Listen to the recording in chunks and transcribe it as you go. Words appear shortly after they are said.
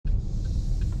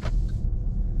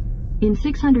In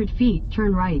 600 feet,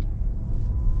 turn right.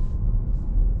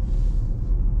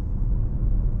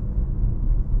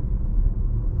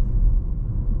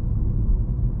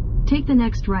 Take the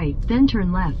next right, then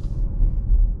turn left.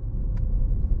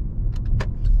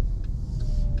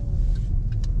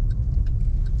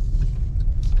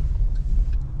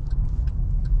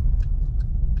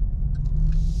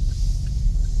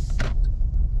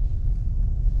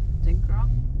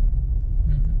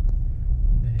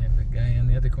 They have a guy on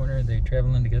the other corner. Are they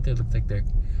traveling together? Looks like their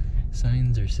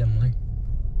signs are similar.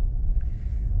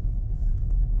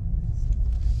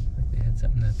 Like they had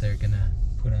something that they're gonna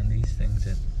put on these things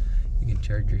that you can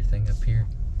charge your thing up here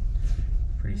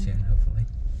pretty soon, hopefully.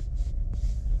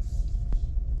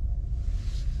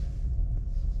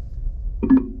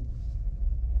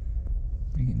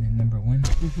 We're getting at number one.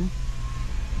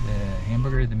 The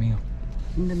hamburger or the meal?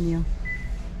 The meal.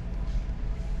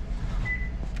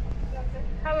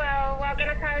 Hello, welcome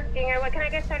to College Junior. What can I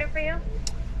get started for you?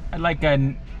 I'd like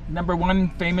a number one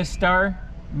famous star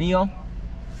meal.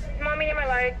 Small, medium, or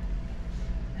large?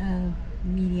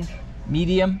 Medium.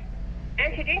 Medium.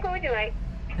 And to drink, what would you like?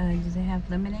 Does it have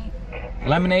lemonade?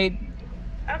 Lemonade.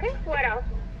 Okay, what else?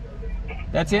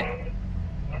 That's it.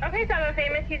 Okay, so the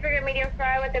famous cheeseburger medium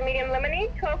fry with the medium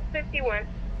lemonade, $12.51.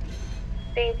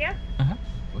 Thank you.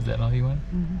 Was that all you wanted?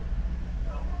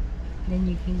 Then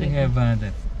you can They get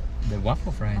have the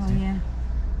waffle fries. Oh, yeah.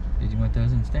 Did you want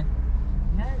those instead?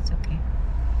 No, it's okay.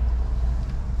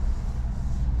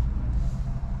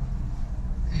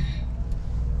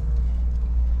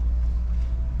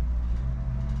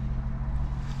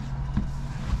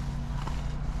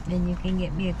 Then you can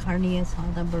get me a carne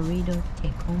asada burrito to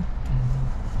take home.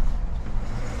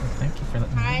 Well, thank you for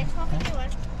letting me Hi, know.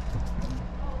 $12.51.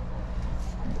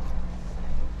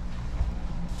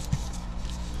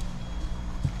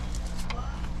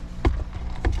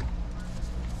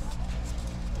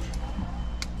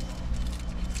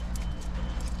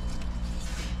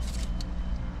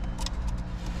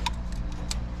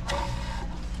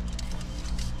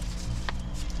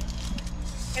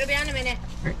 It'll be on a minute.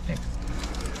 Great, thanks.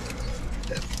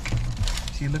 Does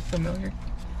she look familiar?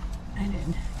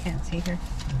 Can't see her. Okay.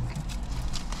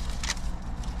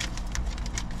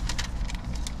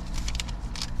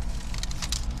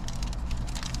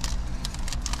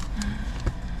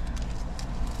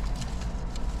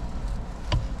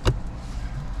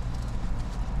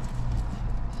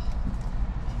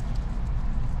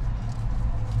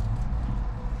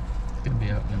 It's gonna be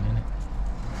out in a minute.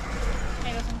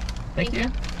 Hey, listen. Thank you.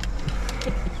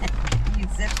 You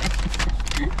zip it.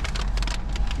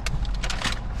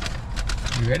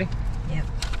 You ready? Yep.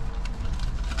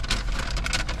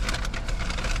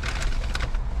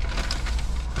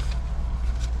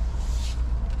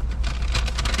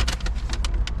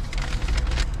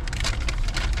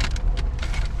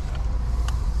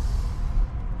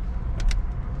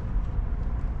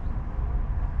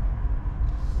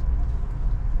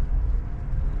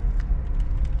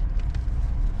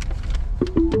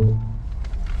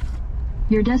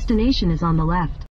 Your destination is on the left.